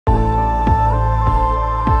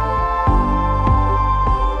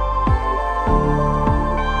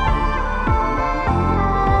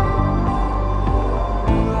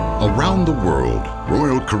Around the world,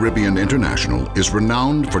 Royal Caribbean International is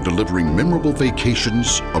renowned for delivering memorable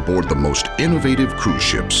vacations aboard the most innovative cruise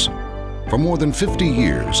ships. For more than 50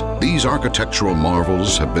 years, these architectural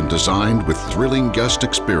marvels have been designed with thrilling guest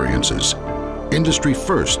experiences, industry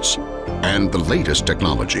firsts, and the latest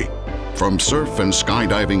technology. From surf and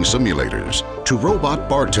skydiving simulators to robot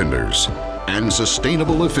bartenders and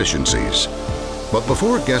sustainable efficiencies. But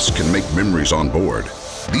before guests can make memories on board,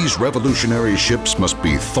 these revolutionary ships must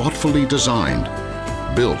be thoughtfully designed,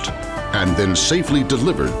 built, and then safely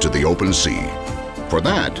delivered to the open sea. For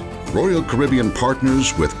that, Royal Caribbean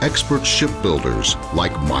partners with expert shipbuilders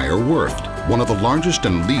like Meyer Werft, one of the largest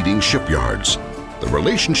and leading shipyards. The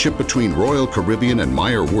relationship between Royal Caribbean and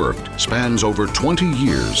Meyer Werft spans over 20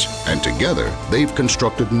 years, and together they've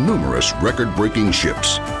constructed numerous record-breaking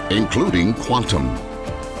ships, including Quantum,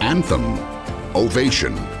 Anthem,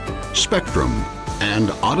 Ovation, Spectrum,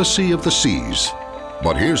 and Odyssey of the Seas.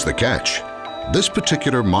 But here's the catch. This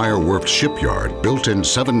particular Meyer Werft shipyard, built in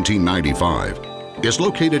 1795, is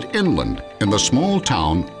located inland in the small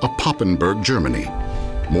town of Papenburg, Germany,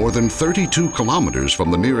 more than 32 kilometers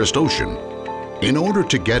from the nearest ocean. In order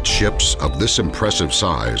to get ships of this impressive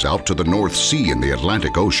size out to the North Sea in the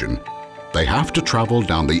Atlantic Ocean, they have to travel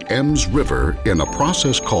down the Ems River in a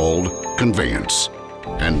process called Conveyance.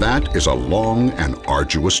 And that is a long and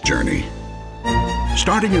arduous journey.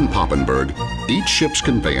 Starting in Papenburg, each ship's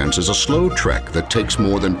conveyance is a slow trek that takes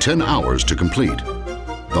more than 10 hours to complete.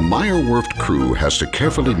 The Meyer Werft crew has to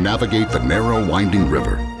carefully navigate the narrow, winding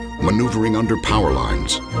river, maneuvering under power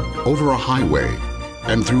lines, over a highway,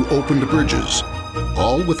 and through opened bridges,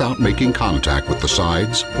 all without making contact with the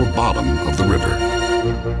sides or bottom of the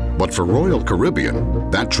river. But for Royal Caribbean,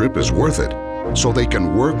 that trip is worth it, so they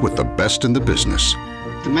can work with the best in the business.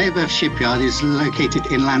 The Meyer Werft shipyard is located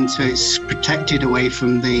inland, so it's protected away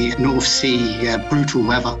from the North Sea brutal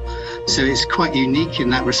weather. So it's quite unique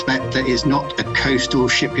in that respect that it's not a coastal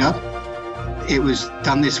shipyard. It was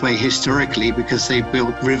done this way historically because they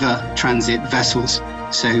built river transit vessels.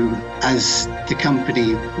 So as the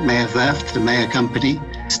company Meyer Werft, the Meyer company,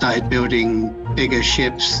 started building bigger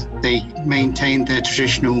ships, they maintained their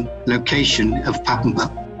traditional location of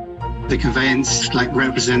Papenburg. The conveyance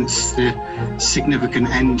represents the significant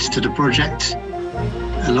end to the project.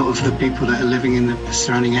 A lot of the people that are living in the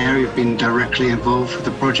surrounding area have been directly involved with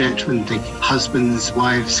the project, when the husbands,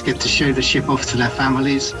 wives get to show the ship off to their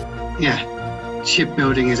families. Yeah,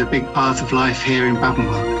 shipbuilding is a big part of life here in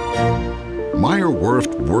Papenburg. Meyer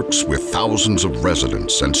Werft works with thousands of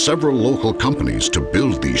residents and several local companies to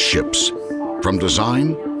build these ships. From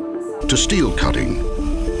design to steel cutting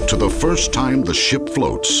to the first time the ship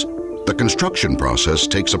floats, the construction process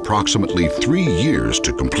takes approximately 3 years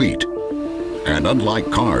to complete. And unlike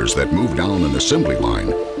cars that move down an assembly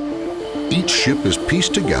line, each ship is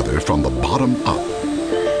pieced together from the bottom up,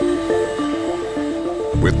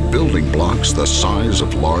 with building blocks the size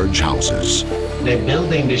of large houses. They're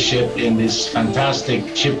building the ship in this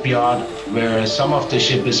fantastic shipyard where some of the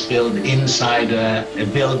ship is built inside a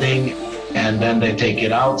building, and then they take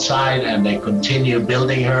it outside and they continue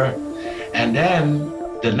building her. And then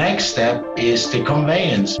the next step is the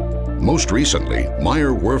conveyance. Most recently,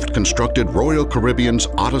 Meyer Werft constructed Royal Caribbean's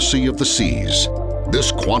Odyssey of the Seas.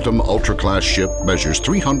 This Quantum ultra-class ship measures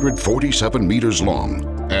 347 meters long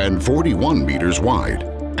and 41 meters wide,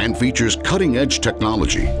 and features cutting-edge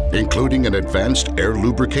technology, including an advanced air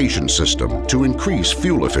lubrication system to increase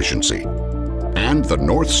fuel efficiency, and the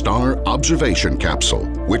North Star observation capsule,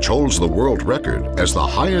 which holds the world record as the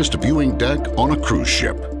highest viewing deck on a cruise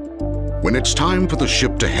ship. When it's time for the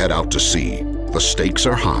ship to head out to sea, the stakes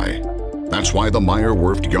are high. That's why the Meyer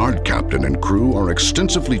Werft yard captain and crew are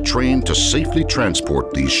extensively trained to safely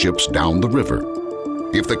transport these ships down the river.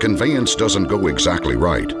 If the conveyance doesn't go exactly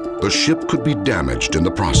right, the ship could be damaged in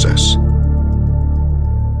the process.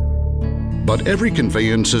 But every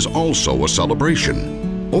conveyance is also a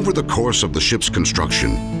celebration. Over the course of the ship's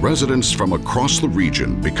construction, residents from across the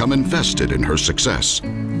region become invested in her success.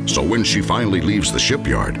 So when she finally leaves the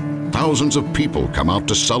shipyard, thousands of people come out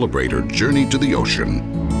to celebrate her journey to the ocean.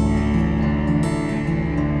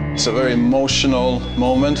 It's a very emotional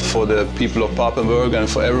moment for the people of Papenburg and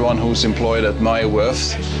for everyone who's employed at Meyer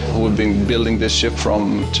Werft, who have been building this ship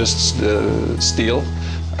from just the steel.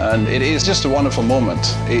 And it is just a wonderful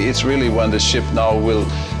moment. It's really when the ship now will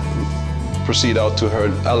proceed out to her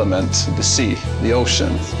element, the sea, the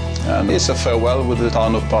ocean. And it's a farewell with the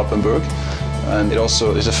town of Papenburg. And it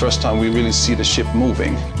also is the first time we really see the ship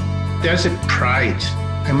moving. There's a pride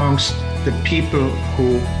amongst the people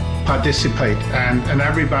who participate and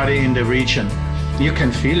everybody in the region. You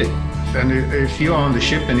can feel it. And if you're on the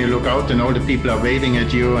ship and you look out and all the people are waving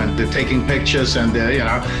at you and they're taking pictures and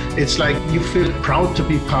it's like you feel proud to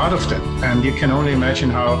be part of that. And you can only imagine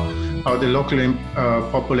how the local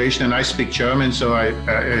population, and I speak German, so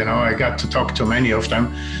I got to talk to many of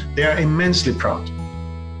them. They are immensely proud.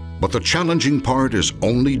 But the challenging part is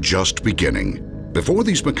only just beginning. Before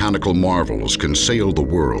these mechanical marvels can sail the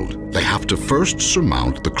world, they have to first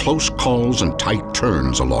surmount the close calls and tight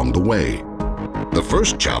turns along the way. The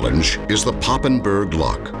first challenge is the Papenburg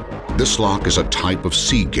lock. This lock is a type of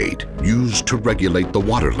sea gate used to regulate the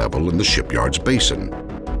water level in the shipyard's basin.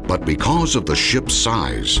 But because of the ship's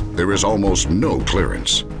size, there is almost no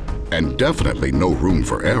clearance, and definitely no room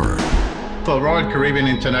for error. For Royal Caribbean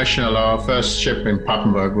International, our first ship in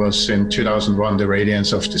Papenburg was in 2001, the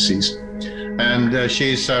Radiance of the Seas. And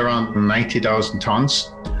she's around 90,000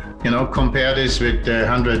 tons. Compare this with the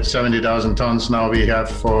 170,000 tons now we have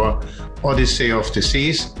for Odyssey of the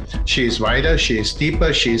Seas. She is wider, she is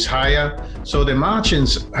deeper, she is higher. So the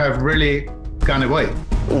margins have really gone away.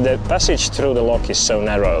 The passage through the lock is so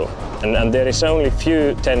narrow, and there is only a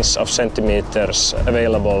few tenths of centimeters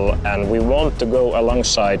available, and we want to go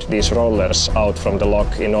alongside these rollers out from the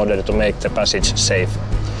lock in order to make the passage safe.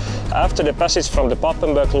 After the passage from the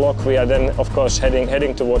Papenburg lock, we are then, of course,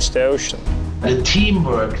 heading towards the ocean. The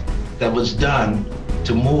teamwork that was done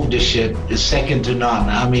to move the ship is second to none.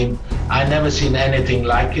 I mean, I never seen anything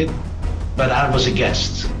like it, but I was a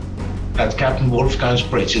guest at Captain Wolfgang's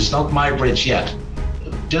bridge. It's not my bridge yet.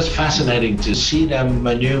 Just fascinating to see them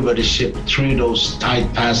maneuver the ship through those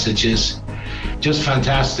tight passages. Just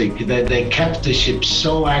fantastic. They kept the ship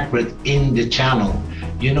so accurate in the channel.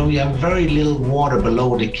 You have very little water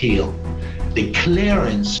below the keel. The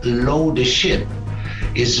clearance below the ship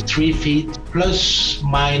is 3 feet plus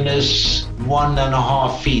minus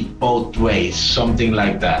 1.5 feet both ways, something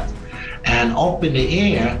like that. And up in the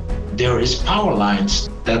air, there is power lines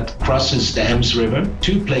that crosses the Ems River,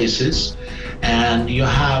 2 places, and you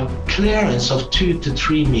have clearance of 2 to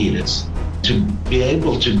 3 meters. To be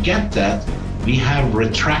able to get that, we have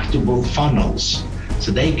retractable funnels,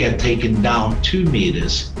 so they get taken down 2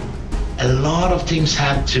 meters. A lot of things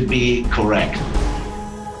had to be correct.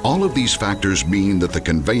 All of these factors mean that the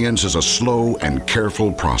conveyance is a slow and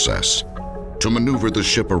careful process. To maneuver the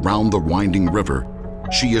ship around the winding river,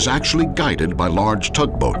 she is actually guided by large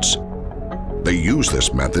tugboats. They use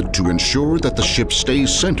this method to ensure that the ship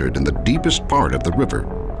stays centered in the deepest part of the river,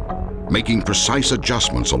 making precise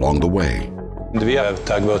adjustments along the way. We have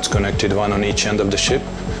tugboats connected, one on each end of the ship.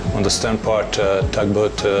 On the stern part,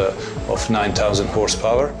 tugboat of 9,000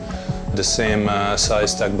 horsepower. The same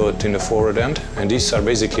size tugboat in the forward end. And these are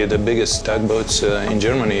basically the biggest tugboats in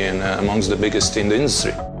Germany and amongst the biggest in the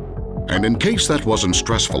industry. And in case that wasn't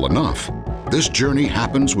stressful enough, this journey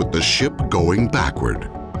happens with the ship going backward.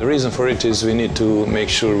 The reason for it is we need to make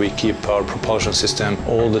sure we keep our propulsion system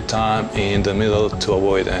all the time in the middle to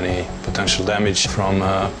avoid any potential damage from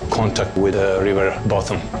contact with the river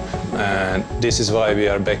bottom. And this is why we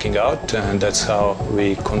are backing out, and that's how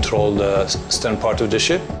we control the stern part of the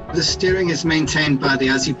ship. The steering is maintained by the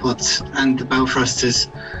azipods and the bow thrusters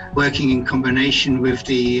working in combination with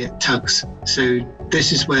the tugs. So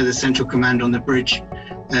this is where the central command on the bridge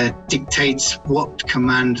dictates what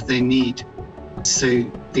command they need. So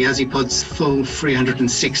the azipods full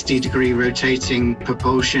 360-degree rotating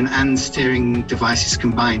propulsion and steering devices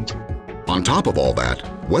combined. On top of all that,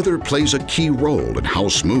 weather plays a key role in how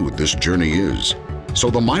smooth this journey is. So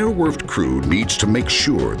the Meyer-Werft crew needs to make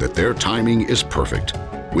sure that their timing is perfect,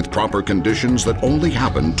 with proper conditions that only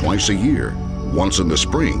happen twice a year, once in the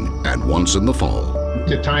spring and once in the fall.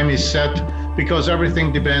 The time is set because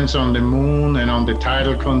everything depends on the moon and on the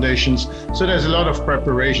tidal conditions, so there's a lot of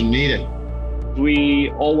preparation needed. We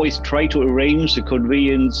always try to arrange the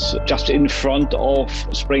conveyance just in front of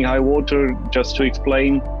spring high water. Just to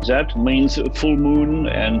explain, that means full moon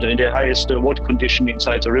and the highest water condition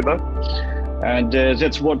inside the river. And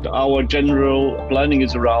that's what our general planning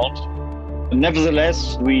is around.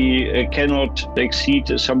 Nevertheless, we cannot exceed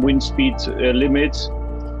some wind speed limits.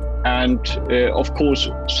 And of course,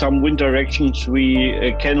 some wind directions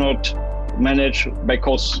we cannot manage,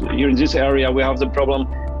 because here in this area we have the problem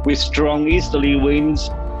with strong easterly winds.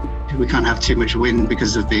 We can't have too much wind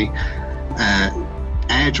because of the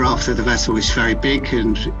air draft of the vessel is very big,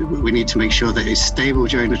 and we need to make sure that it's stable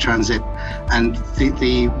during the transit. And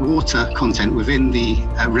the water content within the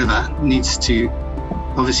river needs to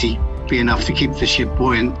obviously be enough to keep the ship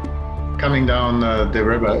buoyant. Coming down the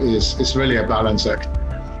river is really a balance act.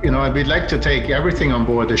 We'd like to take everything on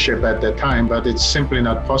board the ship at that time, but it's simply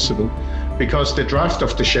not possible because the draft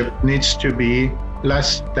of the ship needs to be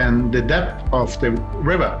less than the depth of the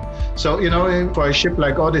river. So, for a ship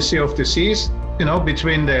like Odyssey of the Seas,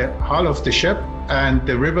 between the hull of the ship and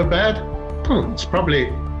the riverbed, it's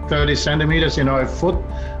probably 30 centimeters, a foot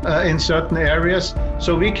in certain areas.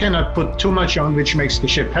 So we cannot put too much on, which makes the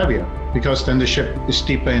ship heavier, because then the ship is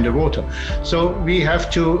deeper in the water. So we have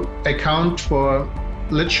to account for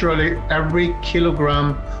literally every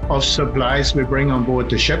kilogram of supplies we bring on board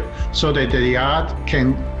the ship, so that the yard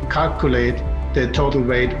can calculate the total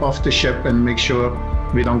weight of the ship and make sure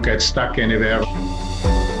we don't get stuck anywhere.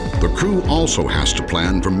 The crew also has to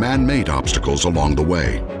plan for man-made obstacles along the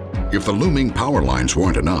way. If the looming power lines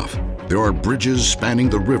weren't enough, there are bridges spanning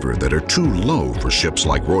the river that are too low for ships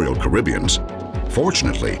like Royal Caribbean's.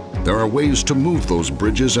 Fortunately, there are ways to move those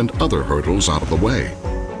bridges and other hurdles out of the way.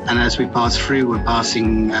 And as we pass through, we're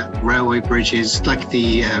passing railway bridges like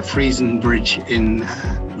the Friesen Bridge in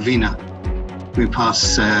Vienna. We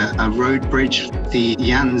pass a road bridge, the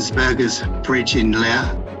Jansbergers Bridge in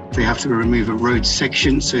Leer. They have to remove a road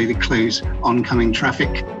section, so they close oncoming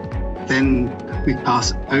traffic. Then we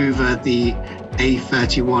pass over the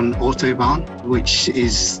A31 Autobahn, which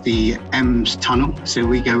is the Ems tunnel, so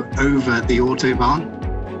we go over the Autobahn.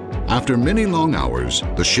 After many long hours,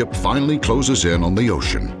 the ship finally closes in on the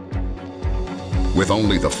ocean. With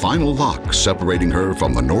only the final lock separating her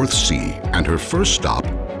from the North Sea and her first stop,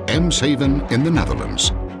 Eemshaven in the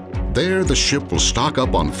Netherlands. There, the ship will stock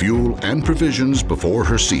up on fuel and provisions before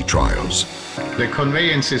her sea trials. The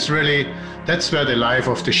Conveyance is really, that's where the life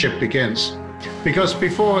of the ship begins. Because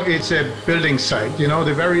before it's a building site,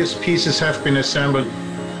 the various pieces have been assembled,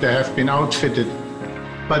 they have been outfitted.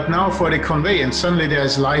 But now for the Conveyance, suddenly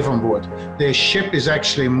there's life on board. The ship is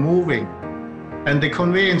actually moving. And the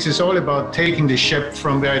Conveyance is all about taking the ship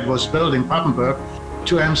from where it was built in Papenburg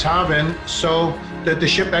to Eemshaven, so that the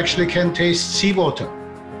ship actually can taste seawater.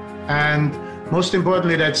 And most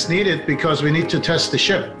importantly, that's needed because we need to test the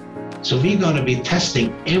ship. So we're going to be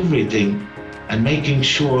testing everything and making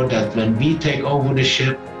sure that when we take over the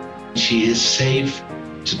ship, she is safe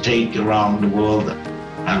to take around the world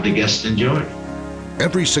and the guests enjoy.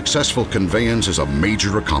 Every successful conveyance is a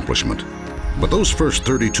major accomplishment. But those first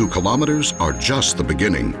 32 kilometers are just the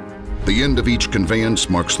beginning. The end of each conveyance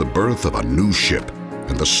marks the birth of a new ship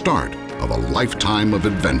and the start of a lifetime of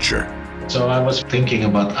adventure. So I was thinking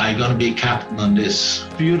about, I'm going to be captain on this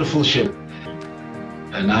beautiful ship.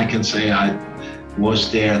 And I can say I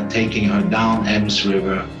was there taking her down Ems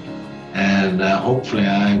River, and hopefully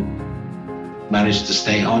I managed to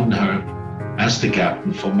stay on her as the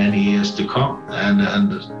captain for many years to come.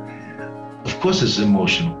 And of course it's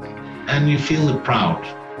emotional. And you feel proud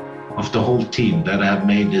of the whole team that have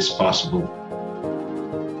made this possible.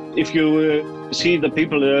 If you see the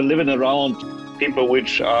people living around, people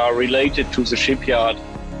which are related to the shipyard,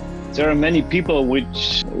 there are many people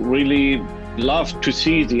which really love to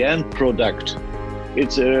see the end product.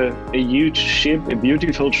 It's a huge ship, a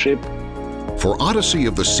beautiful ship. For Odyssey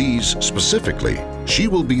of the Seas specifically, she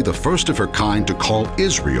will be the first of her kind to call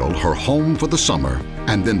Israel her home for the summer,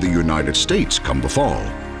 and then the United States come the fall,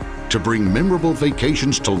 to bring memorable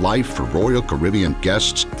vacations to life for Royal Caribbean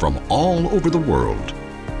guests from all over the world.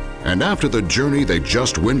 And after the journey they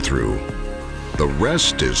just went through, the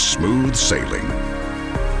rest is smooth sailing.